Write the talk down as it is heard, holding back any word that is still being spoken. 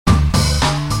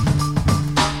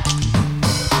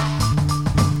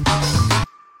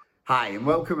Hi and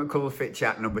welcome to Colour Fit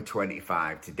Chat number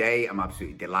 25. Today I'm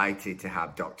absolutely delighted to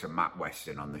have Dr. Matt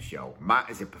Weston on the show. Matt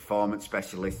is a performance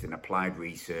specialist and applied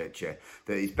researcher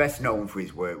that is best known for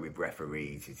his work with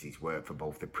referees, as he's worked for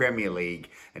both the Premier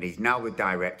League and he's now the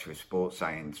Director of Sports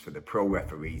Science for the Pro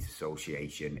Referees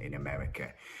Association in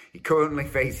America. He currently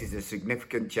faces a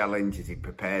significant challenge as he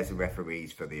prepares the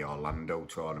referees for the Orlando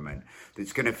tournament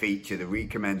that's going to feature the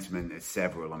recommencement of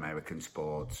several American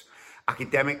sports.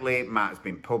 Academically, Matt has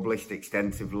been published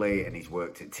extensively and he's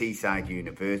worked at Teesside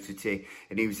University,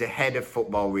 and he was the head of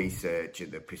football research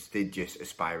at the prestigious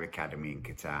Aspire Academy in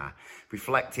Qatar,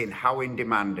 reflecting how in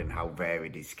demand and how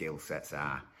varied his skill sets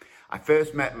are. I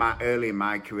first met Matt early in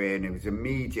my career and it was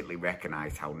immediately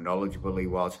recognised how knowledgeable he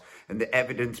was and the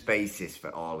evidence basis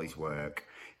for all his work.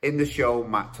 In the show,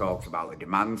 Matt talks about the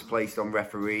demands placed on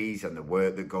referees and the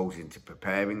work that goes into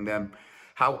preparing them,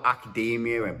 how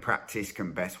academia and practice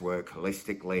can best work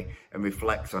holistically, and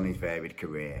reflects on his varied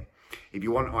career. If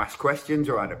you want to ask questions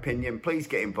or add opinion, please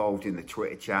get involved in the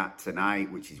Twitter chat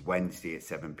tonight, which is Wednesday at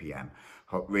 7 p.m.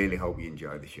 Really hope you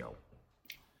enjoy the show.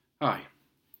 Hi.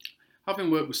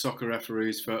 Having worked with soccer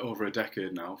referees for over a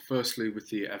decade now, firstly with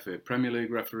the FA Premier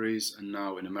League referees and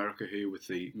now in America here with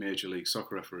the Major League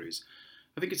Soccer referees,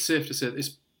 I think it's safe to say that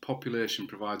this population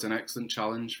provides an excellent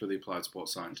challenge for the applied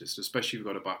sports scientist, especially if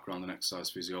you've got a background in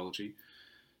exercise physiology.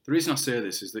 The reason I say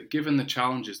this is that given the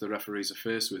challenges the referees are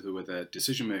faced with their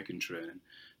decision-making training,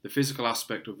 the physical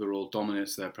aspect of the role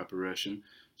dominates their preparation,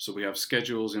 so we have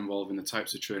schedules involving the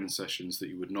types of training sessions that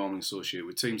you would normally associate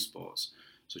with team sports,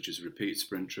 such as repeat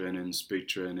sprint training, speed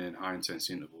training,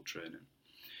 high-intensity interval training.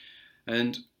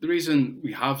 And the reason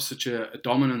we have such a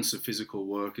dominance of physical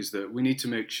work is that we need to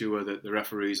make sure that the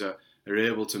referees are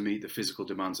able to meet the physical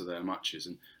demands of their matches.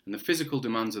 And the physical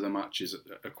demands of the matches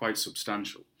are quite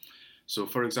substantial. So,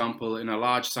 for example, in a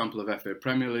large sample of FA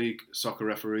Premier League soccer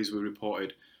referees, we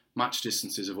reported match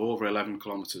distances of over 11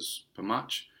 kilometres per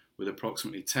match, with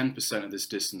approximately 10% of this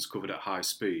distance covered at high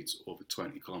speeds, over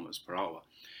 20 kilometres per hour.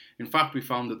 In fact, we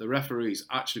found that the referees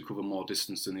actually cover more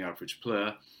distance than the average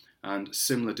player and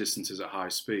similar distances at high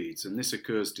speeds. And this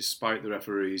occurs despite the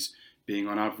referees being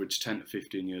on average 10 to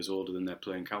 15 years older than their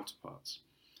playing counterparts.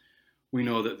 We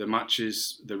know that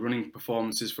the running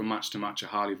performances from match to match are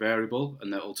highly variable,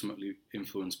 and they're ultimately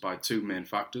influenced by two main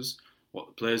factors: what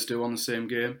the players do on the same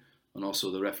game and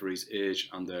also the referee's age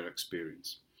and their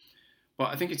experience. But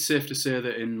I think it's safe to say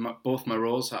that in both my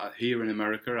roles here in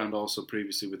America and also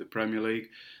previously with the Premier League,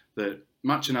 that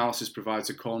match analysis provides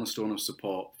a cornerstone of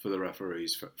support for the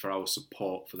referees, for our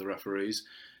support for the referees,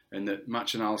 and that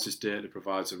match analysis data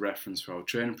provides a reference for our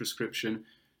training prescription,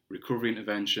 recovery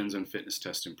interventions and fitness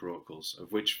testing protocols, of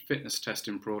which fitness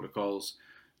testing protocols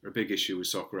are a big issue with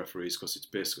soccer referees because it's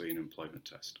basically an employment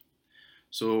test.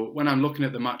 So when I'm looking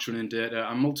at the match running data,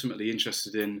 I'm ultimately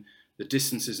interested in the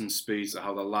distances and speeds that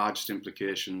have the largest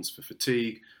implications for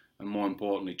fatigue and, more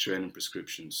importantly, training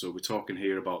prescriptions. So we're talking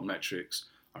here about metrics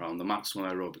around the maximal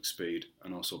aerobic speed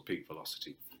and also peak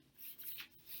velocity.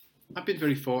 I've been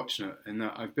very fortunate in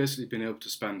that I've basically been able to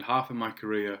spend half of my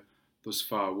career thus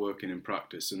far working in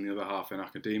practice and the other half in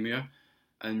academia.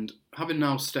 And having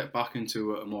now stepped back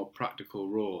into a more practical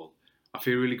role, I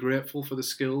feel really grateful for the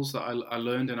skills that I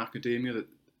learned in academia that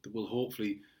will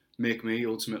hopefully make me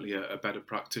ultimately a better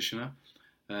practitioner.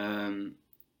 And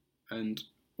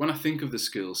when I think of the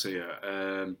skills here,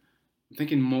 I'm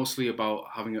thinking mostly about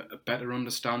having a better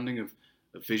understanding of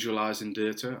visualising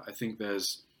data. I think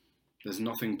there's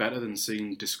nothing better than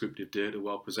seeing descriptive data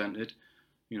well presented,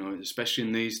 especially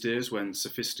in these days when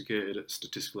sophisticated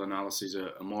statistical analyses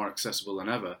are more accessible than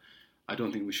ever. I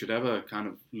don't think we should ever kind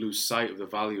of lose sight of the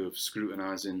value of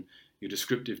scrutinising your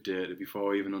descriptive data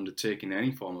before even undertaking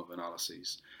any form of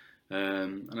analyses.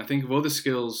 And I think of other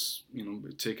skills,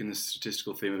 taking the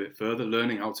statistical theme a bit further,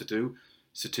 learning how to do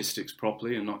statistics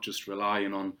properly and not just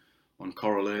relying on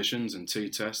correlations and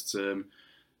t-tests.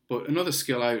 But another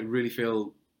skill I really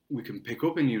feel we can pick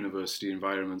up in university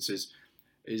environments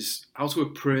is how to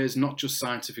appraise not just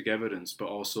scientific evidence but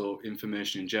also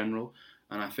information in general,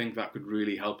 and I think that could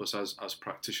really help us as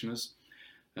practitioners.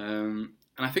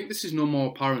 And I think this is no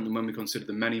more apparent than when we consider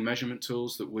the many measurement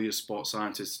tools that we as sports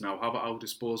scientists now have at our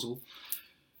disposal.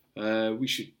 We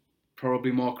should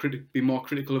probably be more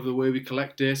critical of the way we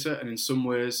collect data, and in some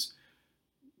ways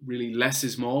really less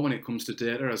is more when it comes to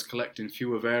data, as collecting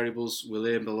fewer variables will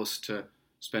enable us to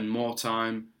spend more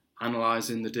time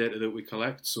analysing the data that we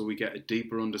collect so we get a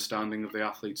deeper understanding of the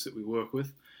athletes that we work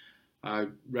with. I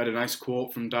read a nice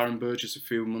quote from Darren Burgess a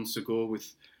few months ago: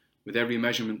 with every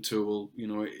measurement tool,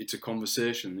 it's a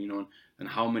conversation, and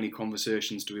how many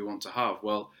conversations do we want to have?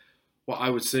 Well, what I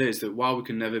would say is that while we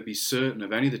can never be certain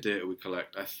of any of the data we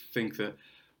collect, I think that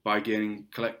by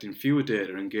collecting fewer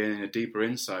data and gaining a deeper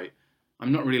insight,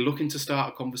 I'm not really looking to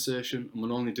start a conversation, and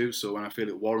will only do so when I feel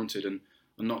it warranted, and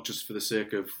not just for the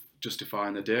sake of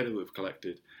justifying the data we've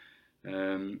collected.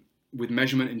 With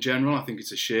measurement in general, I think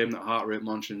it's a shame that heart rate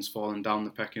monitoring has fallen down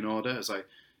the pecking order, as I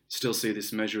still see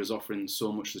this measure as offering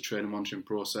so much to the training monitoring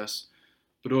process.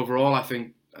 But overall, I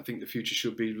think the future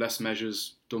should be less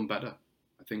measures done better.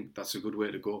 I think that's a good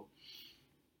way to go.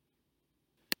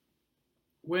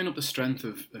 Weighing up the strength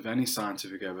of any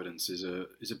scientific evidence is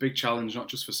a big challenge, not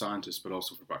just for scientists but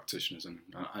also for practitioners. And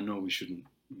I know we shouldn't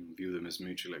view them as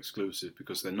mutually exclusive,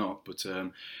 because they're not.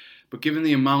 But given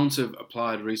the amount of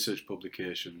applied research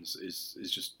publications is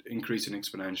just increasing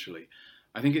exponentially,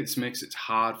 I think it makes it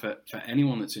hard for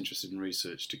anyone that's interested in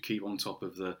research to keep on top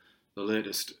of the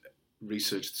latest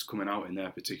research that's coming out in their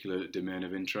particular domain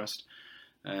of interest.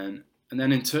 And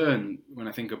then in turn, when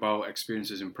I think about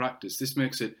experiences in practice, this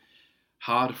makes it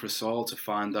harder for us all to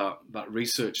find that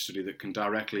research study that can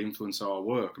directly influence our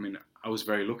work. I mean, I was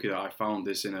very lucky that I found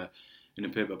this in a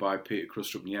paper by Peter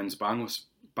Krustrup and Jens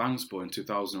Bangsbo in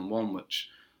 2001, which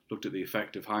looked at the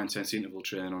effect of high-intensity interval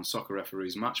training on soccer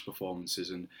referees' match performances.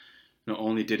 And not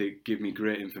only did it give me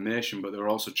great information, but there were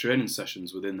also training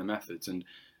sessions within the methods, and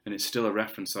it's still a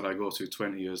reference that I go to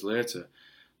 20 years later.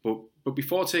 But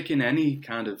before taking any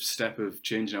kind of step of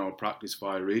changing our practice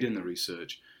via reading the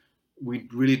research, we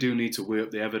really do need to weigh up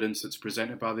the evidence that's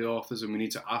presented by the authors, and we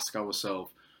need to ask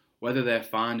ourselves whether their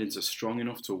findings are strong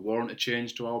enough to warrant a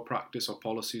change to our practice or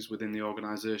policies within the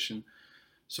organisation.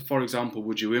 So, for example,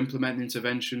 would you implement an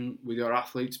intervention with your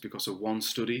athletes because of one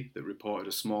study that reported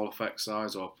a small effect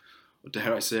size, or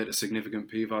dare I say it, a significant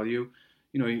p-value?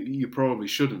 You probably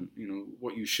shouldn't.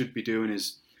 What you should be doing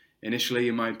is, initially,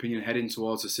 in my opinion, heading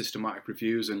towards the systematic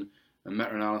reviews and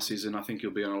meta-analyses, and I think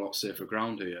you'll be on a lot safer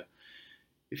ground here.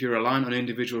 If you're reliant on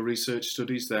individual research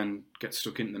studies, then get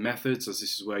stuck into the methods, as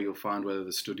this is where you'll find whether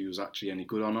the study was actually any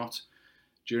good or not.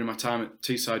 During my time at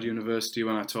Teesside University,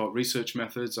 when I taught research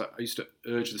methods, I used to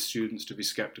urge the students to be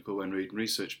sceptical when reading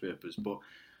research papers, but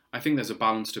I think there's a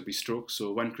balance to be struck.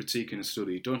 So when critiquing a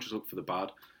study, don't just look for the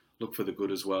bad, look for the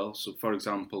good as well. So for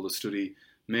example, the study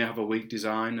may have a weak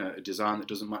design, a design that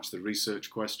doesn't match the research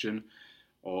question,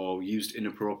 or used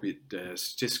inappropriate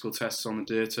statistical tests on the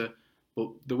data.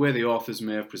 But the way the authors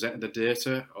may have presented the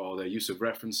data, or their use of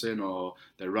referencing, or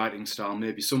their writing style,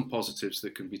 may be some positives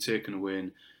that can be taken away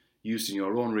and used in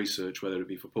your own research, whether it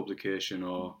be for publication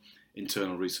or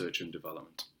internal research and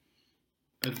development.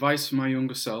 Advice for my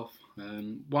younger self: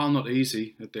 while not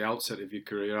easy at the outset of your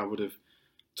career, I would have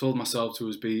told myself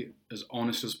to be as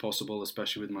honest as possible,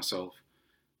 especially with myself,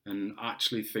 and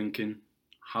actually thinking,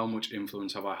 how much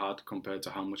influence have I had compared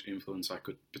to how much influence I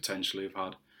could potentially have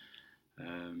had.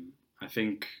 I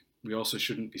think we also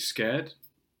shouldn't be scared,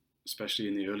 especially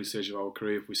in the early stage of our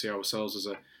career, if we see ourselves as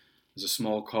a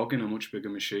small cog in a much bigger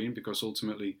machine, because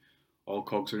ultimately all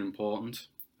cogs are important.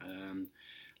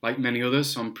 Like many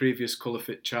others on previous Colour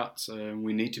Fit chats,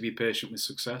 we need to be patient with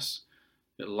success.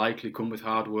 It'll likely come with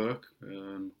hard work,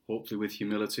 hopefully with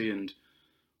humility, and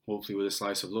hopefully with a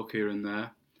slice of luck here and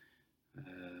there.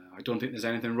 I don't think there's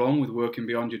anything wrong with working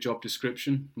beyond your job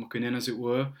description, mucking in as it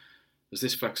were, as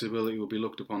this flexibility will be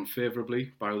looked upon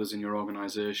favourably by others in your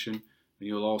organisation, and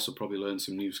you'll also probably learn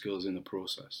some new skills in the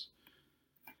process.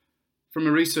 From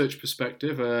a research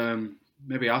perspective,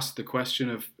 maybe ask the question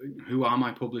of, who am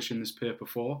I publishing this paper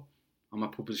for? Am I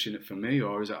publishing it for me,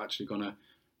 or is it actually going to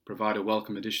provide a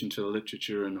welcome addition to the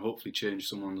literature and hopefully change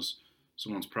someone's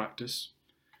practice?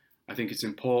 I think it's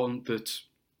important that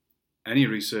any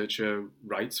researcher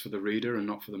writes for the reader and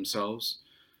not for themselves.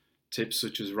 Tips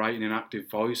such as writing in active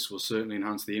voice will certainly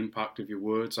enhance the impact of your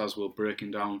words, as will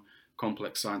breaking down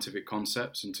complex scientific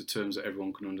concepts into terms that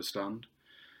everyone can understand.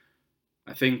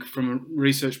 I think from a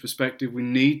research perspective, we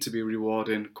need to be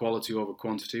rewarding quality over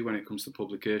quantity when it comes to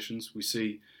publications. We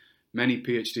see many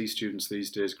PhD students these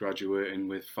days graduating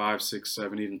with 5, 6,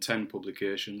 7, even 10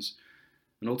 publications,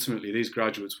 and ultimately these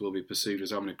graduates will be perceived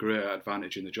as having a greater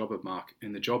advantage in the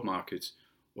job market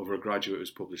over a graduate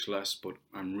who's published less, but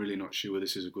I'm really not sure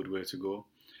this is a good way to go.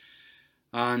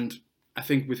 And I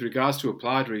think with regards to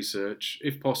applied research,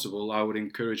 if possible, I would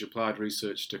encourage applied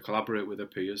research to collaborate with their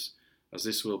peers, as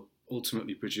this will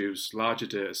ultimately produce larger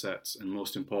data sets and,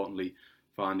 most importantly,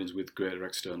 findings with greater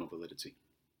external validity.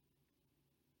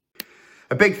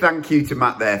 A big thank you to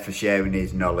Matt there for sharing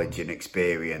his knowledge and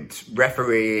experience.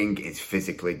 Refereeing is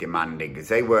physically demanding, as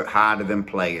they work harder than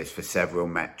players for several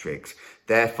metrics.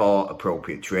 Therefore,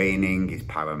 appropriate training is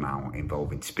paramount,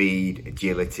 involving speed,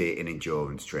 agility and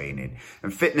endurance training.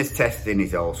 And fitness testing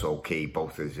is also key,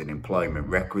 both as an employment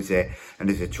requisite and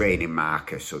as a training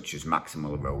marker such as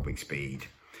maximal aerobic speed.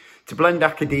 To blend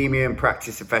academia and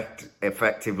practice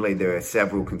effectively, there are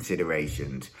several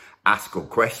considerations. Ask good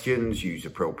questions, use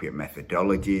appropriate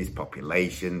methodologies,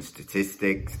 populations,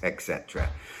 statistics, etc.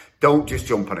 Don't just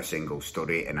jump on a single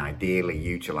study, and ideally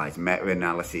utilise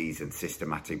meta-analyses and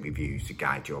systematic reviews to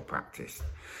guide your practice.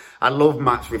 I love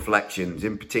Matt's reflections,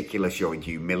 in particular showing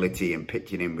humility and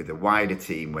pitching in with a wider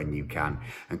team when you can,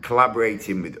 and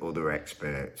collaborating with other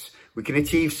experts. We can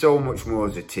achieve so much more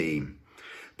as a team.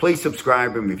 Please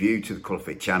subscribe and review to the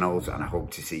ColourFit channels, and I hope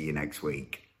to see you next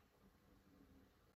week.